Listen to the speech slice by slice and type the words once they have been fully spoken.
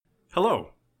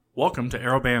Hello, welcome to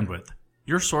Arrow Bandwidth,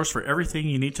 your source for everything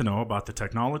you need to know about the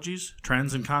technologies,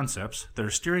 trends, and concepts that are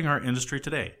steering our industry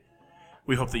today.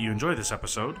 We hope that you enjoy this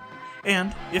episode,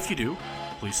 and if you do,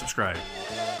 please subscribe.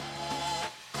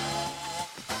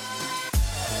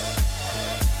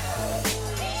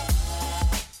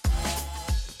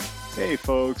 Hey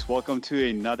folks, welcome to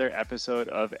another episode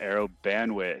of Arrow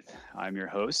Bandwidth. I'm your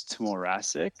host,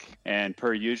 Morasic, and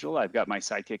per usual, I've got my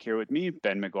sidekick here with me,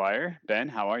 Ben McGuire. Ben,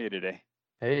 how are you today?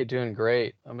 Hey, doing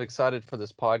great. I'm excited for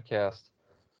this podcast.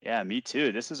 Yeah, me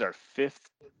too. This is our fifth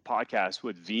podcast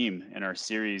with Veeam in our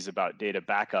series about data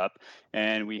backup,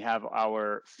 and we have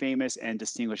our famous and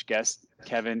distinguished guest,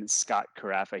 Kevin Scott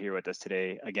Carafa, here with us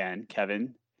today again.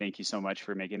 Kevin, thank you so much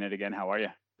for making it again. How are you?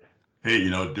 Hey,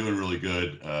 doing really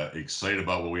good. Excited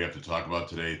about what we have to talk about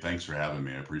today. Thanks for having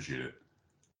me. I appreciate it.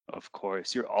 Of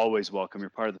course, you're always welcome. You're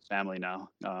part of the family now.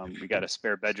 We got a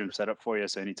spare bedroom set up for you,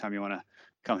 so anytime you want to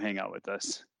come hang out with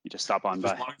us, you just stop on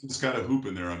by. As long as it's got a hoop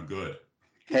in there, I'm good.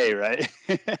 Hey, right?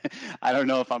 I don't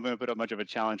know if I'm going to put up much of a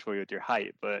challenge for you with your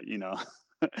height, but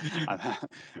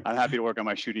I'm happy to work on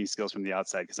my shooting skills from the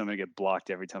outside because I'm going to get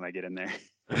blocked every time I get in there.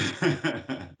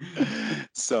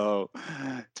 So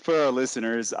for our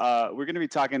listeners, we're going to be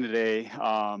talking today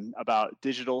about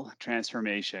digital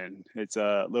transformation. It's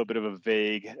a little bit of a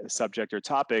vague subject or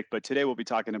topic, but today we'll be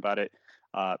talking about it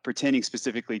pertaining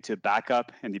specifically to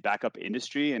backup and the backup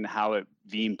industry and how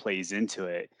Veeam plays into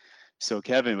it. So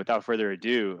Kevin, without further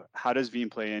ado, how does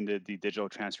Veeam play into the digital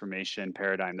transformation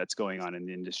paradigm that's going on in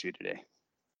the industry today?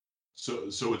 So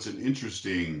it's an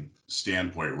interesting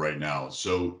standpoint right now.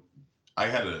 So I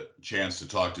had a chance to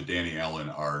talk to Danny Allen,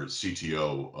 our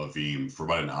CTO of Veeam, for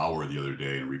about an hour the other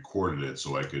day and recorded it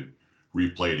so I could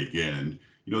replay it again. And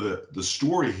the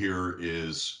story here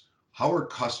is how are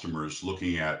customers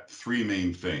looking at three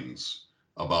main things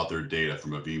about their data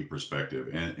from a Veeam perspective.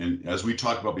 And as we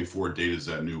talked about before, data is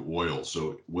that new oil.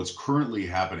 So what's currently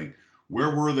happening,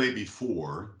 where were they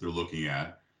before they're looking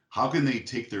at? How can they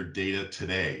take their data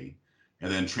today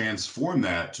and then transform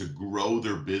that to grow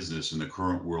their business in the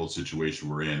current world situation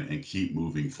we're in and keep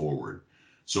moving forward?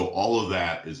 So all of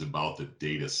that is about the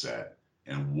data set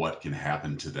and what can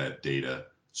happen to that data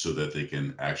so that they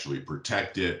can actually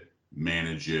protect it,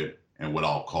 manage it, and what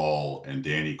I'll call, and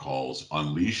Danny calls,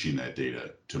 unleashing that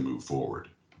data to move forward.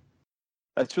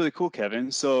 That's really cool,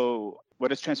 Kevin. So what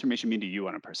does transformation mean to you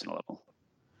on a personal level?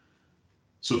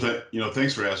 So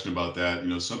thanks for asking about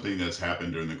that. Something that's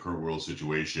happened during the current world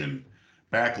situation.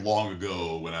 Back long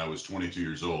ago, when I was 22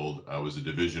 years old, I was a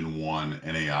Division I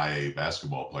NAIA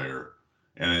basketball player,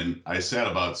 and I sat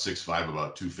about 6'5",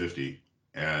 about 250,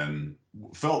 and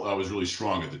felt I was really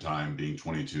strong at the time, being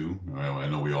 22. I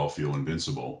know we all feel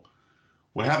invincible.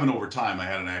 What happened over time, I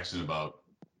had an accident about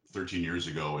 13 years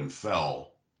ago and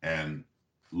fell. And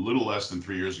a little less than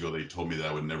 3 years ago, they told me that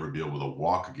I would never be able to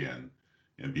walk again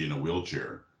and be in a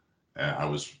wheelchair. I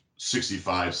was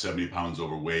 65, 70 pounds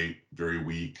overweight, very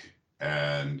weak,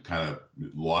 and kind of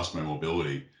lost my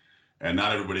mobility. And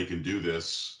not everybody can do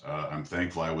this. I'm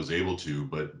thankful I was able to,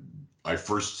 but I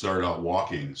first started out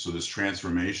walking. So this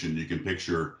transformation, you can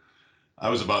picture, I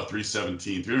was about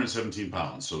 317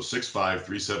 pounds. So 6'5",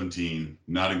 317,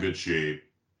 not in good shape,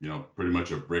 pretty much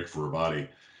a brick for a body.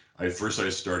 I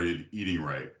started eating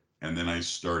right, and then I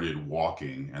started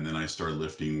walking, and then I started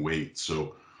lifting weights.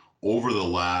 So over the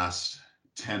last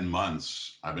 10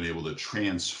 months, I've been able to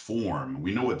transform.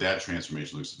 We know what that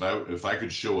transformation looks like. If I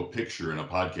could show a picture in a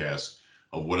podcast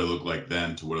of what it looked like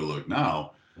then to what it looked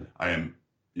now, I am,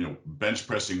 bench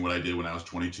pressing what I did when I was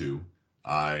 22.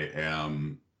 I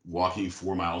am walking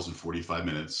 4 miles in 45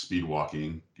 minutes, speed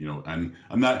walking, and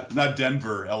I'm not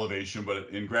Denver elevation, but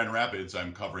in Grand Rapids,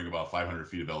 I'm covering about 500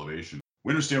 feet of elevation.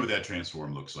 We understand what that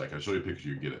transform looks like. I'll show you a picture,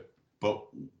 you get it. But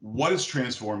what is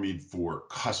transforming for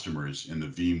customers in the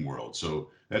Veeam world?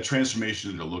 So that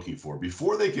transformation that they're looking for,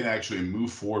 before they can actually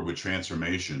move forward with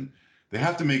transformation, they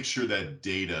have to make sure that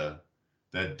data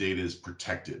is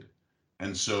protected.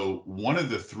 And so one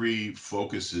of the three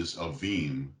focuses of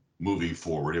Veeam moving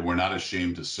forward, and we're not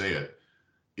ashamed to say it,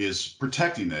 is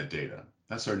protecting that data.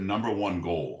 That's our number one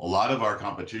goal. A lot of our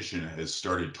competition has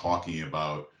started talking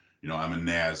about, I'm a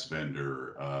NAS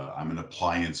vendor, I'm an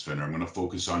appliance vendor, I'm going to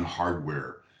focus on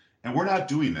hardware. And we're not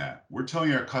doing that. We're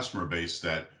telling our customer base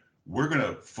that we're going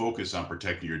to focus on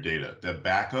protecting your data, that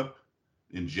backup,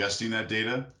 ingesting that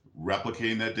data,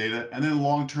 replicating that data, and then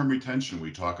long-term retention.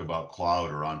 We talk about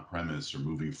cloud or on-premise or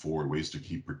moving forward, ways to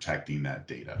keep protecting that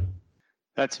data.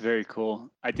 That's very cool.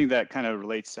 I think that kind of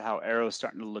relates to how Arrow is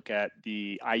starting to look at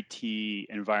the IT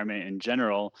environment in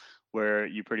general, where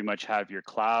you pretty much have your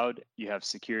cloud, you have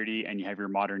security, and you have your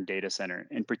modern data center.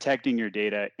 And protecting your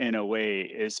data in a way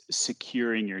is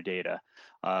securing your data,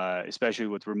 especially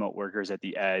with remote workers at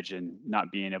the edge and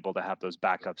not being able to have those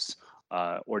backups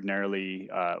ordinarily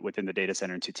within the data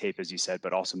center into tape, as you said,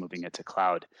 but also moving it to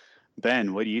cloud.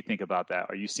 Ben, what do you think about that?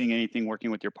 Are you seeing anything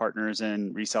working with your partners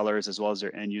and resellers as well as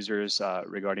their end users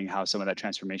regarding how some of that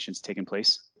transformation is taking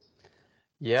place?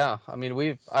 Yeah, I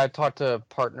mean, I talk to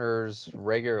partners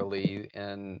regularly,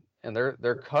 and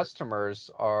their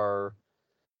customers are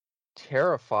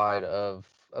terrified of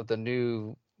the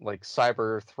new like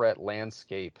cyber threat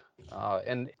landscape,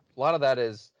 and a lot of that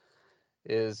is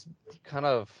kind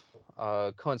of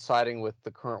coinciding with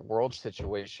the current world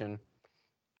situation.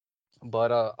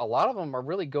 But a lot of them are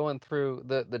really going through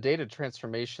the data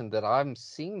transformation that I'm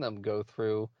seeing them go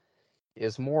through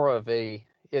is more of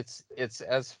it's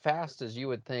as fast as you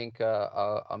would think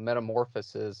a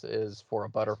metamorphosis is for a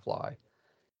butterfly.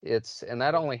 And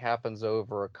that only happens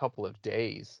over a couple of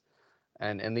days.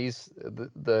 And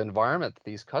the environment that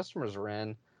these customers are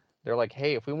in, they're like,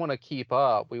 hey, if we want to keep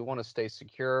up, we want to stay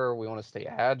secure, we want to stay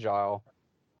agile,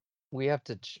 we have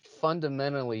to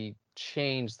fundamentally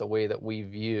change the way that we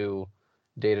view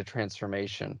data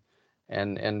transformation.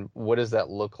 And what does that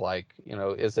look like?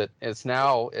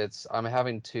 I'm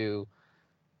having to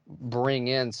bring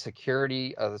in the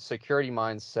security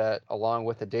mindset along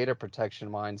with the data protection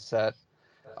mindset,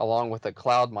 along with the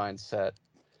cloud mindset,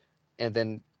 and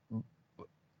then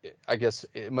I guess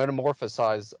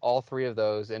metamorphosize all three of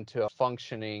those into a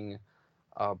functioning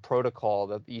protocol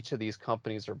that each of these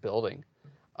companies are building.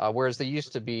 Whereas they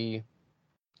used to be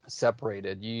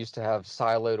separated. You used to have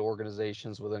siloed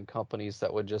organizations within companies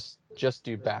that would just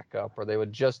do backup, or they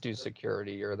would just do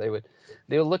security, or they would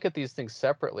look at these things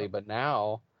separately. But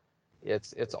now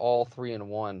it's all three in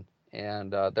one,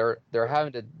 and they're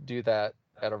having to do that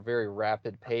at a very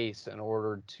rapid pace in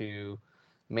order to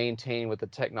maintain with the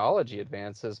technology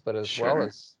advances, but as well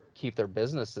as keep their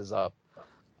businesses up.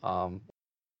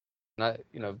 Not,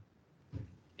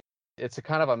 it's a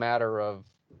kind of a matter of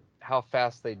how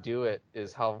fast they do it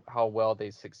is how well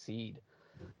they succeed.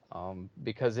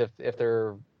 Because if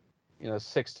they're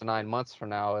 6 to 9 months from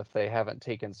now, if they haven't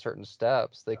taken certain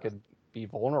steps, they could be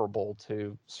vulnerable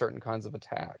to certain kinds of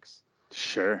attacks.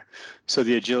 Sure. So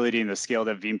the agility and the scale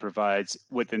that Veeam provides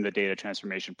within the data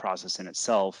transformation process in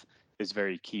itself is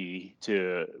very key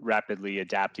to rapidly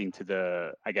adapting to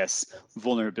the, I guess,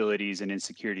 vulnerabilities and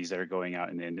insecurities that are going out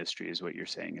in the industry, is what you're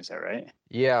saying. Is that right?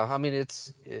 Yeah, I mean,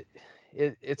 it's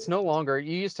no longer,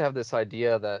 you used to have this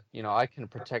idea that, I can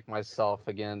protect myself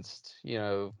against,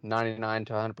 99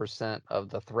 to 100% of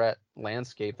the threat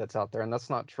landscape that's out there, and that's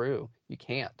not true. You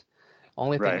can't.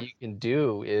 Only thing you can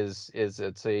do is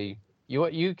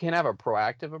you can have a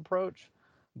proactive approach,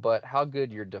 but how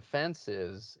good your defense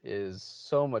is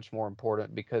so much more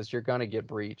important, because you're going to get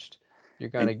breached.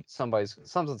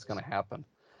 Something's going to happen.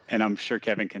 And I'm sure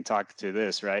Kevin can talk to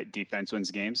this, right? Defense wins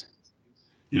games.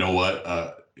 You know what?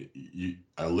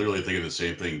 I literally think of the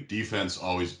same thing. Defense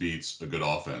always beats a good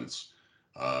offense.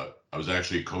 I was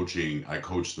actually coaching. I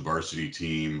coached the varsity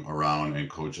team around and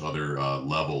coach other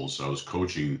levels. I was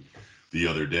coaching the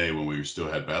other day when we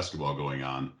still had basketball going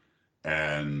on,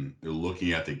 and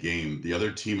looking at the game, the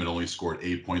other team had only scored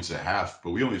 8 points a half,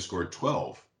 but we only scored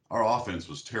 12. Our offense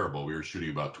was terrible. We were shooting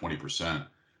about 20%.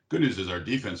 Good news is our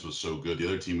defense was so good. The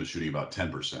other team was shooting about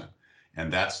 10%.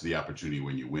 And that's the opportunity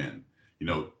when you win.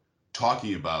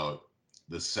 Talking about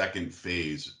the second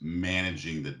phase,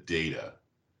 managing the data,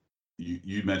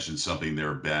 you mentioned something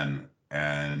there, Ben,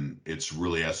 and it's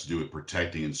really has to do with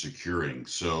protecting and securing.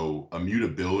 So a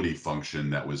mutability function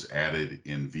that was added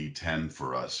in V10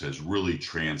 for us has really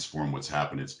transformed what's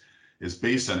happened. It's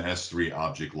based on S3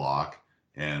 Object Lock,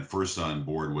 and first on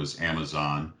board was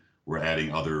Amazon. We're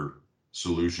adding other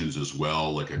solutions as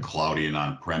well, like a Cloudian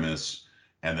on-premise,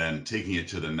 and then taking it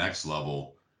to the next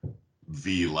level.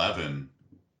 V11,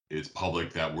 it's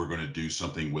public that we're going to do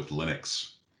something with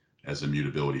Linux as a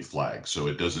mutability flag. So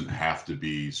it doesn't have to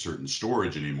be certain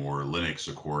storage anymore. Linux,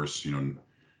 of course,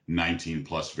 19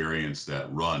 plus variants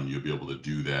that run, you'll be able to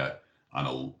do that on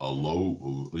a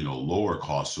lower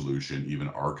cost solution, even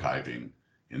archiving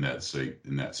in that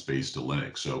space to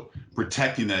Linux. So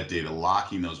protecting that data,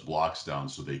 locking those blocks down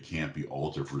so they can't be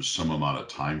altered for some amount of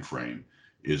time frame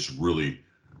is really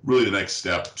the next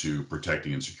step to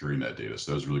protecting and securing that data.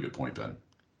 So that was a really good point, Ben.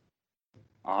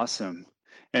 Awesome.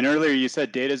 And earlier you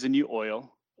said data is the new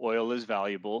oil. Oil is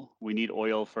valuable. We need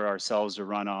oil for ourselves to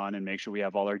run on and make sure we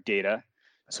have all our data.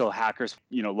 So hackers,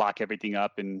 lock everything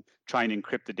up and try and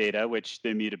encrypt the data, which the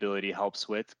immutability helps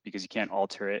with because you can't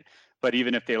alter it. But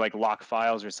even if they like lock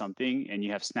files or something and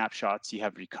you have snapshots, you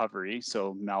have recovery.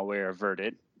 So malware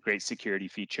averted, great security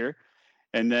feature.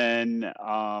 And then, that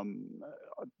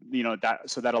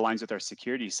aligns with our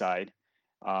security side.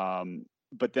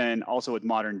 But then also with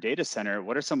modern data center,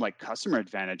 what are some like customer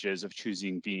advantages of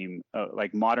choosing Veeam,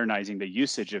 like modernizing the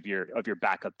usage of your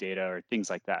backup data or things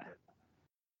like that?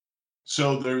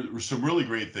 So there were some really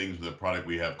great things with the product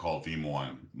we have called Veeam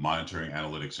One, monitoring,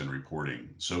 analytics, and reporting.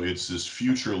 So it's this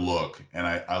future look, and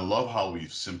I love how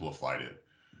we've simplified it.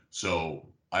 So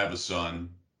I have a son.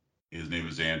 His name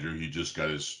is Andrew. He just got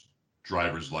his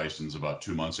driver's license about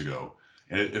 2 months ago.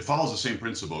 And it follows the same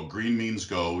principle. Green means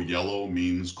go, yellow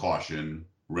means caution,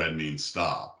 red means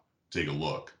stop. Take a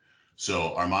look.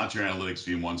 So our Monitor Analytics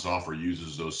Veeam One software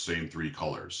uses those same three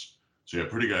colors. So you have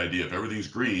a pretty good idea. If everything's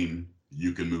green,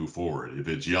 you can move forward. If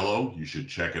it's yellow, you should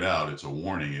check it out. It's a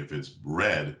warning. If it's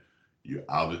red, you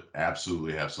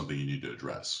absolutely have something you need to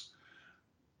address.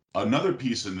 Another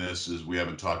piece in this is we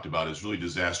haven't talked about is really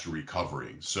disaster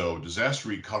recovery. So disaster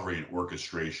recovery and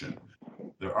orchestration.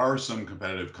 There are some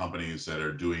competitive companies that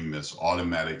are doing this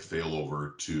automatic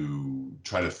failover to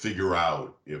try to figure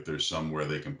out if there's somewhere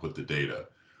they can put the data.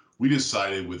 We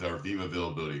decided with our Veeam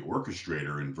Availability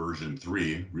Orchestrator in version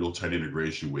 3, real tight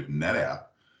integration with NetApp,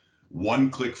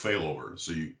 one-click failover.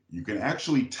 So you can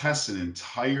actually test an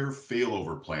entire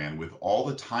failover plan with all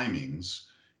the timings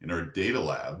in our data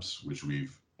labs, which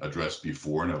we've addressed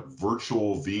before, in a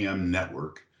virtual VM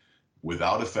network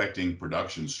without affecting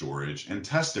production storage, and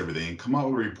test everything and come out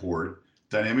with a report,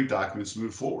 dynamic documents,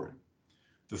 move forward.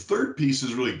 The third piece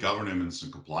is really governance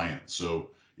and compliance. So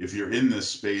if you're in this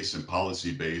space and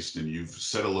policy based and you've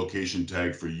set a location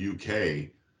tag for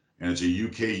UK and it's a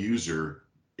UK user,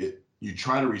 you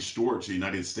try to restore it to the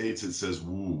United States, it says,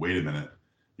 "Ooh, wait a minute,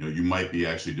 you might be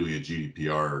actually doing a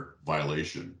GDPR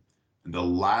violation." And the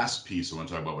last piece I want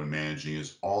to talk about when managing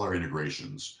is all our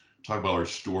integrations. Talk about our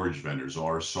storage vendors, all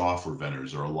our software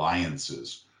vendors, our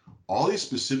alliances, all these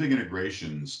specific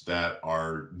integrations that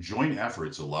are joint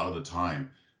efforts a lot of the time,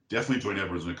 definitely joint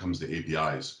efforts when it comes to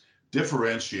APIs,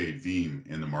 differentiate Veeam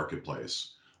in the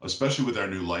marketplace, especially with our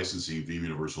new licensing, Veeam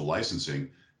Universal Licensing.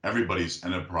 Everybody's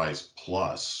Enterprise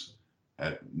Plus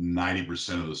at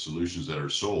 90% of the solutions that are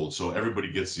sold. So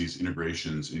everybody gets these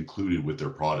integrations included with their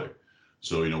product.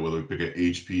 So, whether we pick a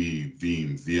HP,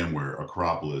 Veeam, VMware,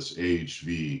 Acropolis,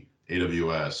 AHV,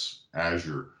 AWS,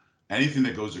 Azure, anything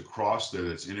that goes across there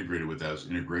that's integrated with those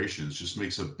integrations just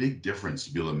makes a big difference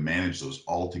to be able to manage those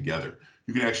all together.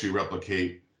 You can actually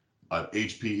replicate an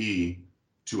HPE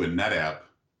to a NetApp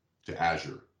to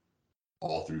Azure,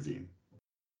 all through Veeam.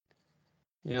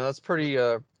 That's pretty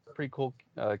cool,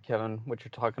 Kevin. What you're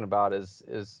talking about is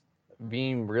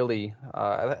Veeam really.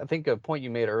 I think a point you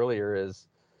made earlier is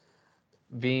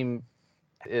Veeam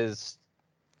is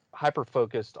hyper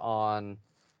focused on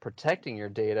protecting your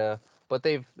data, but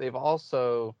they've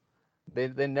also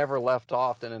they never left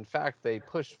off, and in fact they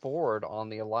pushed forward on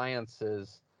the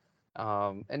alliances.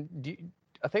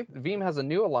 I think Veeam has a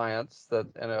new alliance that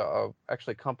and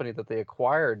actually a company that they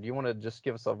acquired. Do you want to just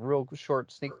give us a real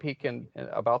short sneak peek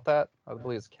about that? I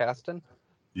believe it's Kasten.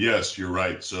 Yes, you're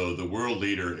right. So the world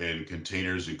leader in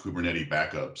containers and Kubernetes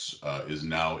backups is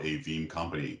now a Veeam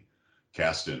company,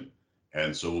 Kasten.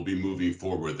 And so we'll be moving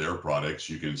forward with their products.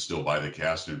 You can still buy the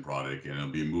Kasten product, and it'll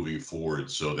be moving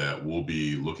forward so that we'll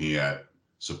be looking at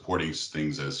supporting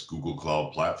things as Google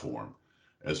Cloud Platform,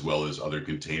 as well as other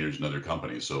containers and other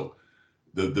companies. So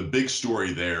the big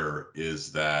story there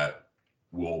is that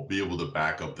we'll be able to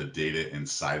back up the data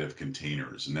inside of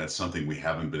containers. And that's something we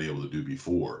haven't been able to do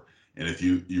before. And if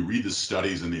you read the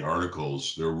studies and the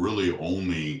articles, there are really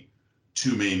only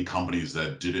two main companies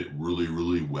that did it really,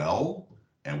 really well.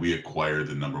 And we acquired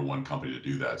the number one company to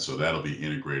do that. So that'll be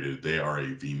integrated. They are a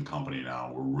Veeam company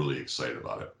now. We're really excited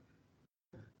about it.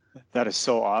 That is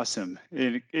so awesome.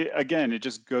 Again, it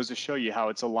just goes to show you how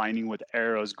it's aligning with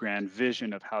Arrow's grand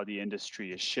vision of how the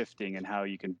industry is shifting and how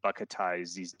you can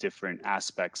bucketize these different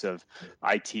aspects of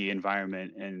IT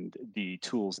environment and the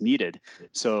tools needed.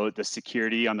 So the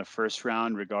security on the first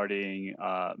round regarding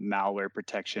malware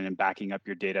protection and backing up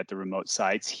your data at the remote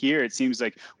sites. Here, it seems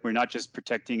like we're not just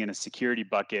protecting in a security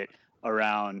bucket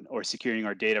around or securing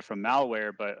our data from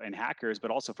malware and hackers, but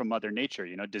also from Mother Nature,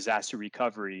 disaster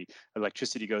recovery,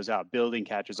 electricity goes out, building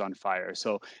catches on fire.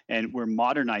 So, and we're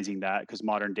modernizing that because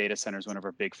modern data center is one of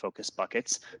our big focus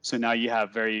buckets. So now you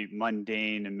have very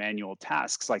mundane and manual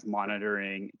tasks like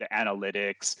monitoring, the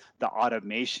analytics, the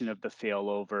automation of the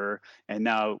failover, and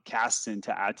now Kasten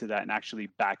to add to that and actually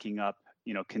backing up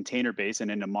container base.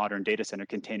 And in a modern data center,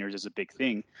 containers is a big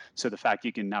thing. So the fact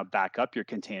you can now back up your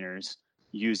containers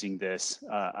using this.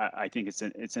 I think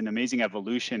it's an amazing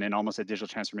evolution and almost a digital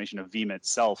transformation of Veeam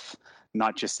itself,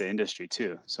 not just the industry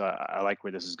too. So I like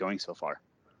where this is going so far.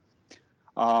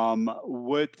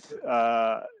 With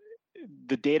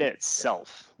the data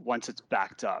itself, once it's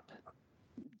backed up,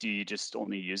 do you just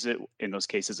only use it in those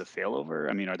cases of failover?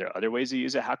 I mean, are there other ways to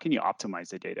use it? How can you optimize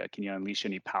the data? Can you unleash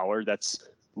any power that's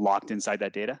locked inside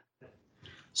that data?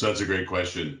 So that's a great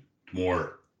question.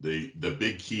 More, the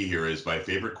big key here is my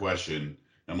favorite question.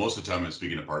 And most of the time I'm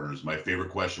speaking to partners, my favorite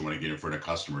question when I get in front of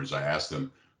customers, I ask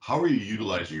them, how are you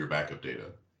utilizing your backup data?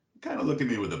 Kind of look at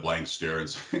me with a blank stare and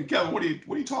say, Kevin, what are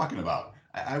you talking about?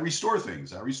 I restore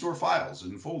things. I restore files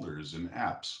and folders and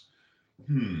apps.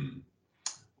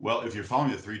 Well, if you're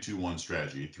following the 3-2-1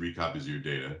 strategy, 3 copies of your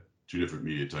data, 2 different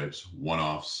media types, 1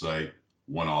 off-site,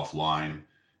 1 offline,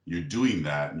 you're doing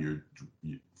that and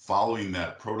you're following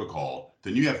that protocol,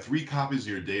 then you have 3 copies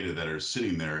of your data that are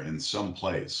sitting there in some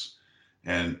place.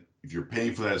 And if you're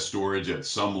paying for that storage at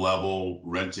some level,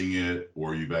 renting it,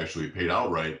 or you've actually paid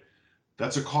outright,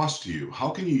 that's a cost to you. How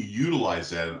can you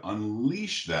utilize that and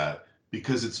unleash that?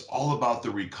 Because it's all about the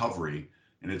recovery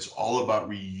and it's all about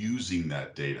reusing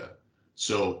that data.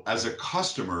 So as a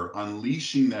customer,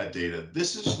 unleashing that data,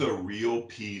 this is the real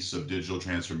piece of digital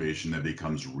transformation that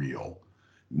becomes real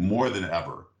more than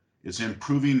ever. It's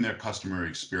improving their customer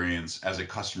experience as a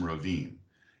customer of Veeam.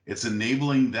 It's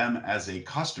enabling them as a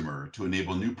customer to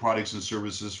enable new products and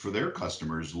services for their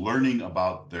customers, learning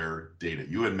about their data.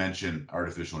 You had mentioned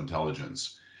artificial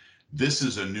intelligence. This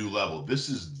is a new level. This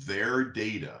is their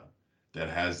data that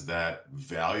has that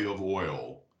value of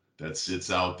oil that sits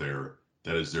out there.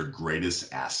 That is their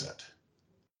greatest asset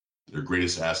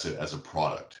as a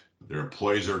product. Their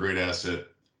employees are a great asset.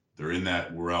 They're in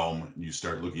that realm. You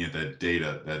start looking at that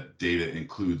data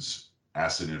includes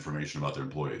asset information about their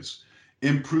employees.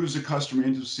 Improves the customer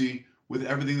intimacy with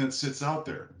everything that sits out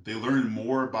there. They learn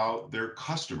more about their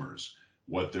customers,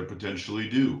 what they potentially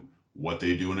do, what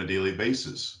they do on a daily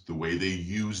basis, the way they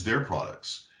use their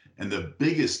products. And the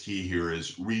biggest key here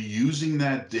is reusing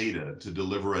that data to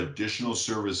deliver additional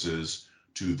services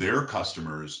to their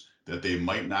customers that they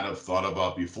might not have thought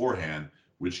about beforehand,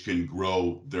 which can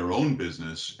grow their own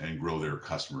business and grow their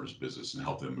customers' business and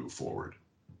help them move forward.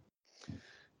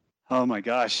 Oh my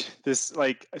gosh, this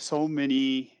like so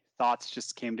many thoughts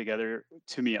just came together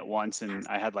to me at once, and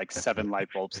I had like 7 light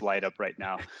bulbs light up right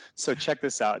now. So check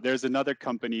this out. There's another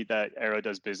company that Arrow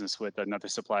does business with, another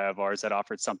supplier of ours that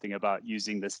offered something about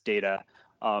using this data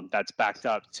that's backed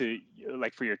up to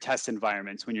like for your test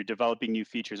environments when you're developing new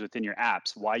features within your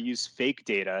apps. Why use fake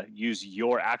data? Use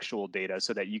your actual data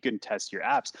so that you can test your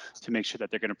apps to make sure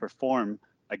that they're going to perform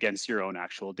against your own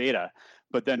actual data.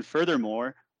 But then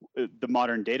furthermore, the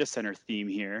modern data center theme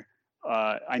here.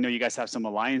 I know you guys have some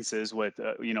alliances with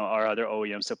our other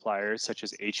OEM suppliers such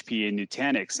as HP and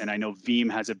Nutanix, and I know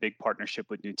Veeam has a big partnership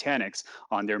with Nutanix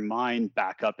on their Mine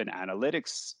backup and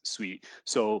analytics suite.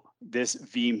 So this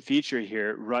Veeam feature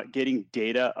here, getting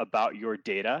data about your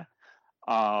data,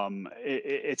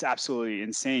 it's absolutely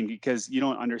insane because you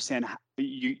don't understand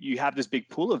you have this big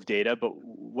pool of data, but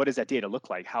what does that data look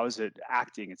like? How is it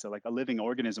acting? It's like a living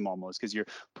organism almost, because you're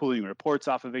pulling reports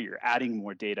off of it, you're adding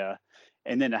more data.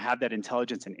 And then to have that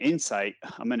intelligence and insight,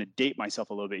 I'm going to date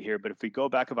myself a little bit here, but if we go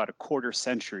back about a quarter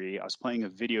century, I was playing a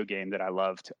video game that I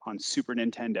loved on Super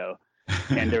Nintendo.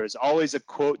 And there was always a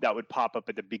quote that would pop up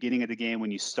at the beginning of the game when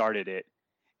you started it.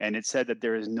 And it said that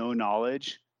there is no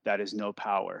knowledge, that is no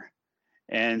power.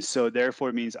 And so therefore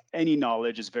it means any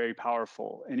knowledge is very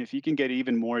powerful. And if you can get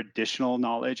even more additional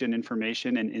knowledge and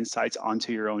information and insights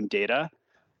onto your own data,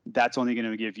 that's only going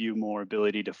to give you more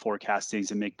ability to forecast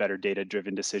things and make better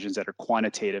data-driven decisions that are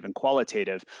quantitative and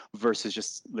qualitative versus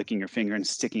just licking your finger and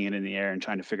sticking it in the air and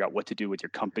trying to figure out what to do with your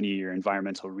company, your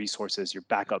environmental resources, your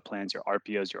backup plans, your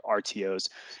RPOs, your RTOs.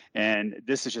 And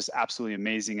this is just absolutely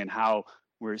amazing in how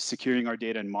we're securing our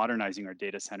data and modernizing our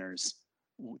data centers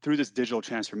through this digital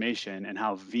transformation, and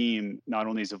how Veeam not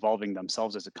only is evolving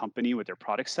themselves as a company with their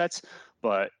product sets,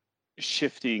 but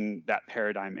shifting that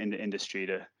paradigm in the industry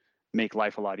to make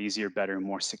life a lot easier, better, and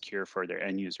more secure for their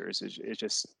end users. It's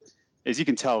just, as you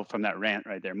can tell from that rant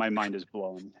right there, my mind is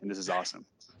blown, and this is awesome.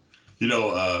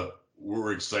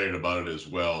 We're excited about it as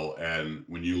well. And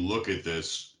when you look at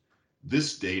this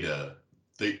data,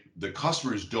 the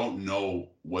customers don't know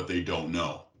what they don't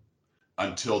know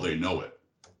until they know it.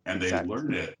 And they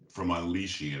learn it from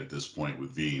unleashing it at this point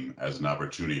with Veeam as an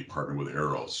opportunity to partner with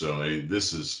Arrow. So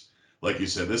this is, like you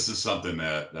said, this is something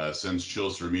that sends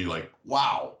chills through me like,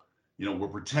 wow, we're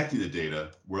protecting the data.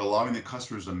 We're allowing the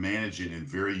customers to manage it in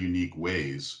very unique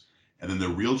ways. And then the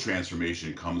real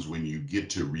transformation comes when you get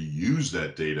to reuse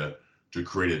that data to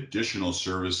create additional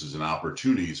services and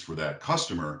opportunities for that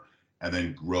customer and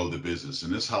then grow the business.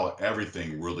 And this is how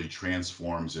everything really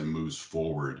transforms and moves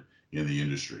forward in the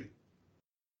industry.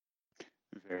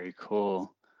 Very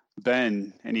cool.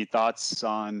 Ben, any thoughts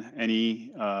on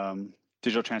any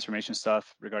digital transformation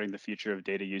stuff regarding the future of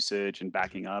data usage and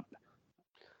backing up?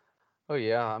 Oh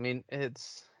yeah, I mean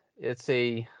it's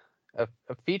a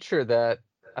feature that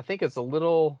I think is a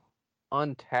little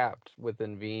untapped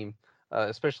within Veeam,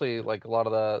 especially like a lot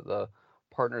of the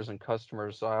partners and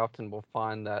customers. I often will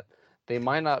find that they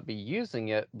might not be using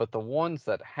it, but the ones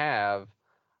that have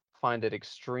find it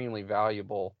extremely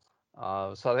valuable.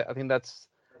 So I think that's,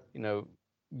 you know,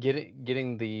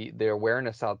 getting the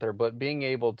awareness out there, but being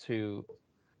able to,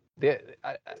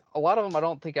 a lot of them I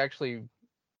don't think actually,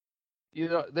 they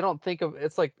don't think of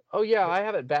it's like, oh yeah, I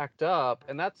have it backed up,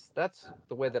 and that's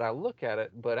the way that I look at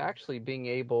it. But actually being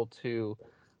able to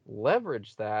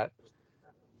leverage that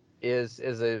is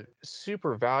a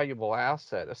super valuable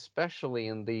asset, especially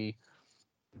in the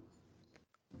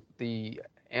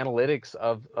analytics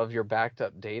of your backed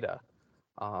up data.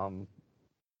 Um,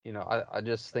 I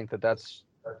just think that that's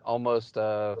almost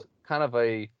kind of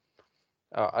a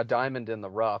diamond in the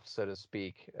rough, so to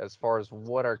speak, as far as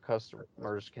what our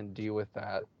customers can do with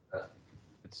that.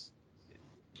 It's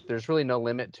there's really no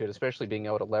limit to it, especially being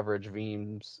able to leverage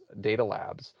Veeam's data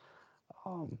labs.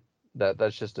 Um,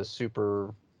 that's just a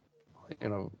super, you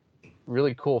know,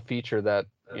 really cool feature that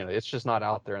it's just not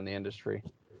out there in the industry.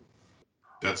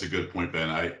 That's a good point, Ben.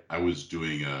 I was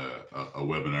doing a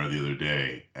webinar the other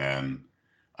day, and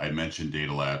I mentioned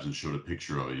data labs and showed a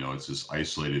picture of, it's this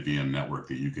isolated VM network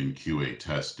that you can QA,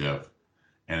 test, dev.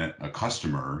 And a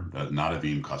customer, not a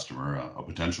Veeam customer, a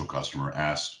potential customer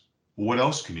asked, well, what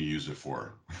else can you use it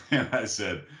for? And I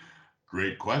said,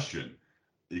 great question.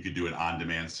 You could do an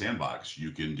on-demand sandbox.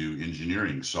 You can do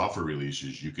engineering, software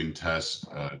releases. You can test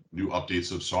new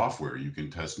updates of software. You can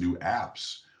test new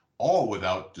apps, all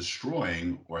without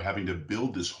destroying or having to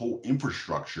build this whole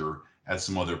infrastructure at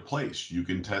some other place. You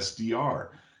can test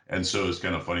DR. And so it's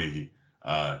kind of funny.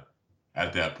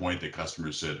 At that point, the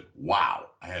customer said, wow,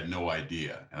 I had no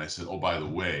idea. And I said, oh, by the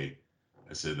way,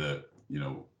 I said that,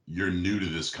 you're new to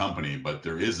this company, but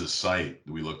there is a site,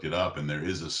 we looked it up, and there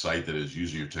is a site that is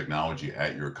using your technology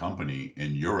at your company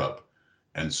in Europe.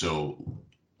 And so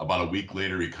about a week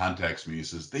later, he contacts me. He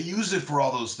says, they use it for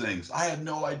all those things. I had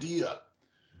no idea.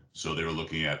 So they were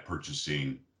looking at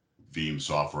purchasing Veeam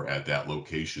software at that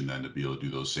location then to be able to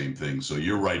do those same things. So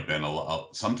you're right, Ben.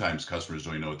 Sometimes customers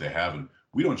don't even know what they have, and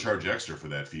we don't charge extra for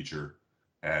that feature.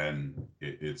 And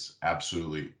it's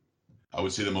absolutely, I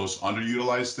would say, the most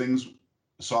underutilized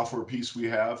software piece we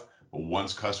have. But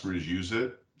once customers use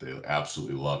it, they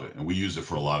absolutely love it. And we use it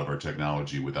for a lot of our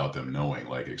technology without them knowing,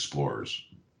 like Explorers.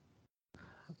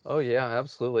 Oh yeah,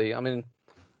 absolutely. I mean,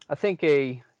 I think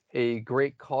a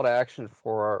great call to action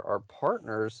for our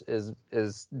partners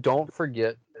is don't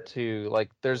forget to,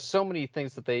 like, there's so many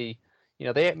things that they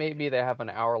have an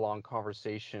hour-long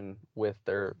conversation with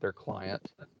their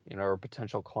client, or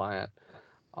potential client,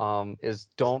 is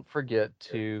don't forget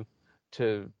to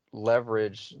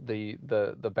leverage the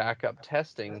backup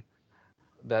testing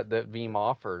that Veeam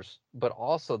offers, but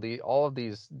also all of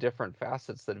these different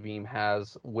facets that Veeam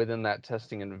has within that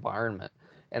testing environment,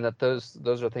 and that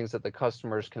those are things that the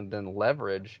customers can then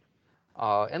leverage.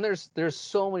 And there's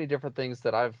so many different things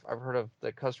that I've heard of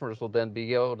that customers will then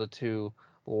be able to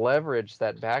leverage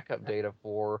that backup data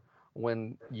for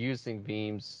when using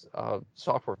Veeam's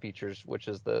software features, which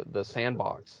is the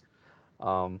sandbox.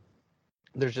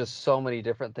 There's just so many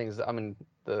different things. I mean,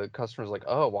 the customer's like,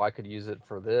 oh, well, I could use it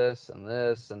for this and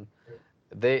this, and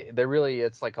they really,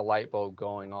 it's like a light bulb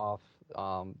going off.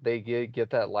 They get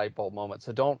that light bulb moment.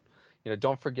 So don't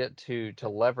forget to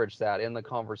leverage that in the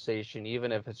conversation,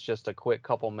 even if it's just a quick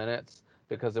couple minutes,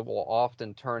 because it will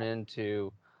often turn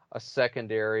into a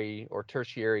secondary or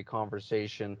tertiary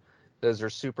conversation. Those are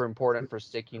super important for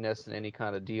stickiness in any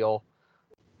kind of deal.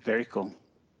 Very cool.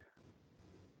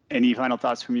 Any final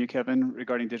thoughts from you, Kevin,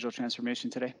 regarding digital transformation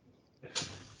today?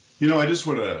 I just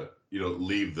want to,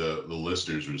 leave the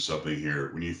listeners with something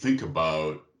here. When you think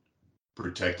about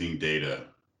protecting data,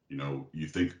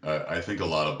 I think a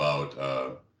lot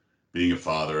about being a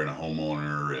father and a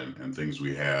homeowner and things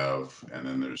we have, and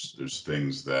then there's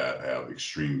things that have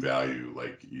extreme value,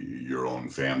 like your own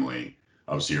family.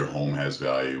 Obviously, your home has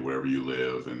value wherever you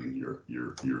live, and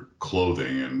your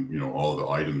clothing, and all the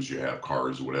items you have,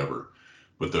 cars, whatever.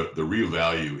 But the real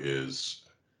value is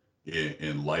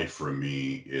in life for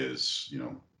me is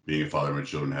being a father of my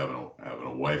children, having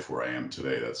a wife where I am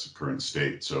today. That's the current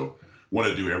state. So want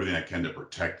to do everything I can to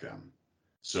protect them.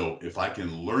 So if I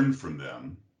can learn from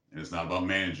them, and it's not about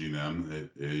managing them.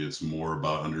 It's more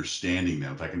about understanding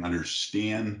them. If I can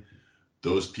understand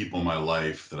those people in my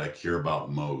life that I care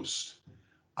about most,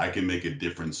 I can make a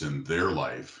difference in their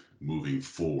life moving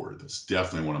forward. That's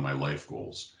definitely one of my life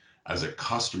goals. As a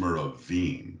customer of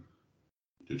Veeam,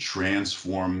 to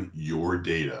transform your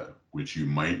data, which you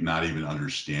might not even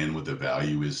understand what the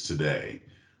value is today,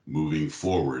 moving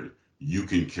forward, you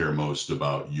can care most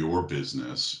about your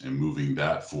business and moving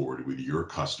that forward with your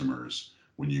customers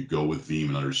when you go with Veeam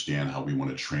and understand how we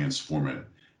want to transform it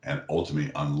and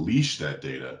ultimately unleash that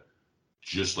data,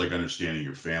 just like understanding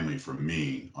your family from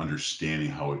me, understanding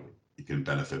how it can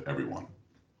benefit everyone.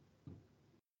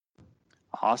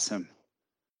 Awesome.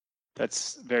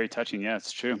 That's very touching. Yeah,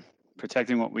 it's true.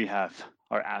 Protecting what we have,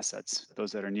 our assets,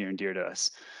 those that are near and dear to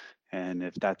us. And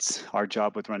if that's our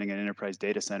job with running an enterprise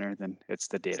data center, then it's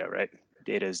the data, right?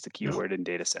 Data is the key word in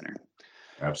data center.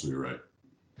 Absolutely right.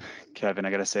 Kevin,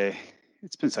 I got to say,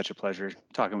 it's been such a pleasure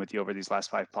talking with you over these last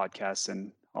 5 podcasts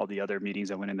and all the other meetings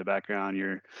that went in the background.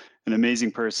 You're an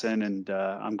amazing person, and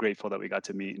I'm grateful that we got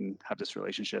to meet and have this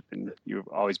relationship. And you've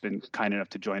always been kind enough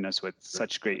to join us with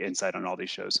such great insight on all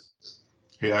these shows.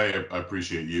 Hey, I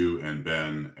appreciate you and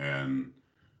Ben and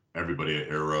everybody at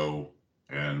Arrow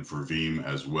and for Veeam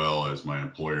as well as my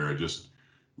employer. I just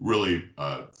really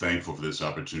thankful for this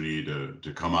opportunity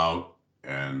to come out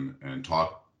and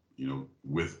talk,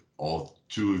 with all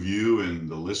 2 of you and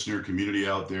the listener community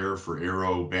out there for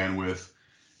Arrow Bandwidth,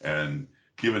 and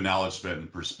give a knowledge spent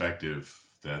and perspective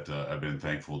that I've been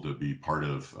thankful to be part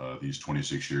of these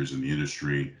 26 years in the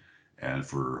industry, and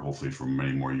hopefully for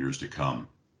many more years to come.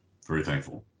 Very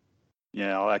thankful.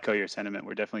 Yeah, I'll echo your sentiment.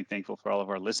 We're definitely thankful for all of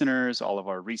our listeners, all of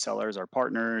our resellers, our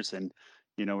partners, and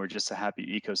we're just a happy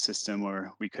ecosystem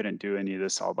where we couldn't do any of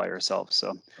this all by ourselves.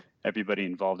 So everybody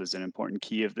involved is an important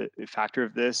key of the factor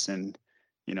of this. And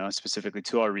specifically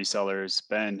to our resellers,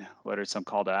 Ben, what are some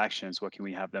call to actions? What can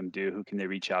we have them do? Who can they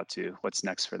reach out to? What's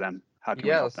next for them? How can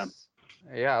we help them?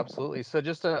 Yeah, absolutely. So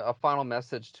just a final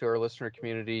message to our listener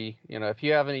community. If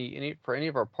you have for any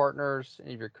of our partners,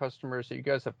 any of your customers, if you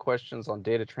guys have questions on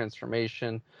data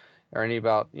transformation or any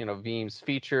about, Veeam's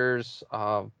features,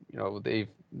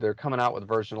 they're coming out with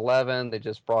version 11. They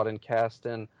just brought in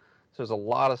Kasten. So there's a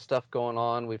lot of stuff going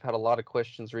on. We've had a lot of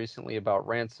questions recently about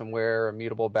ransomware,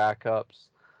 immutable backups.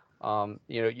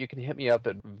 You can hit me up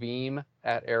at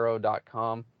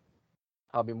veeam@arrow.com.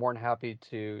 I'll be more than happy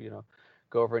to,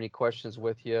 go over any questions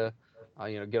with you,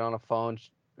 get on a phone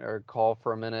or call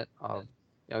for a minute.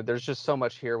 There's just so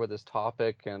much here with this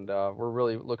topic, and we're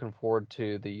really looking forward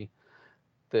to the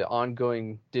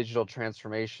ongoing digital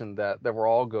transformation that we're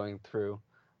all going through.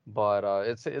 But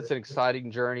it's an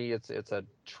exciting journey. It's a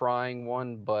trying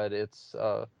one, but it's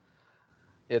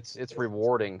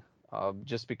rewarding,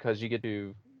 just because you get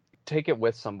to take it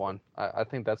with someone. I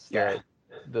think that's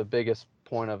the biggest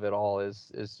point of it all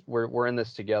is we're in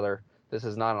this together. This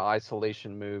is not an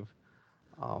isolation move,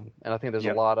 and I think there's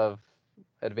a lot of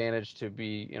advantage to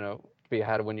be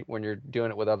had when you're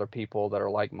doing it with other people that are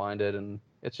like-minded, and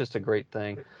it's just a great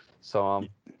thing. So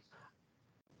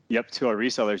Yep, to our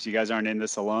resellers, you guys aren't in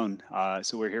this alone.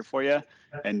 So we're here for you,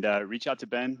 and reach out to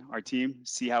Ben, our team,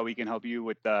 see how we can help you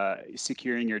with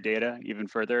securing your data even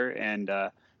further, and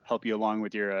help you along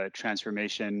with your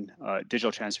transformation,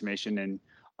 digital transformation, and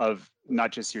of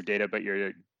not just your data, but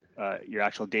your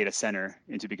actual data center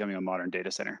into becoming a modern data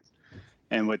center.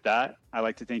 And with that, I'd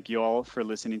like to thank you all for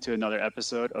listening to another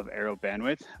episode of Arrow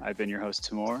Bandwidth. I've been your host,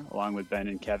 Timur, along with Ben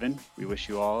and Kevin. We wish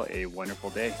you all a wonderful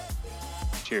day.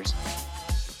 Cheers.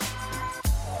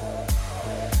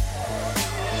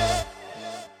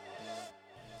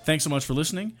 Thanks so much for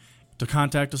listening. To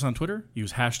contact us on Twitter,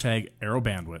 use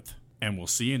 #ArrowBandwidth, and we'll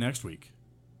see you next week.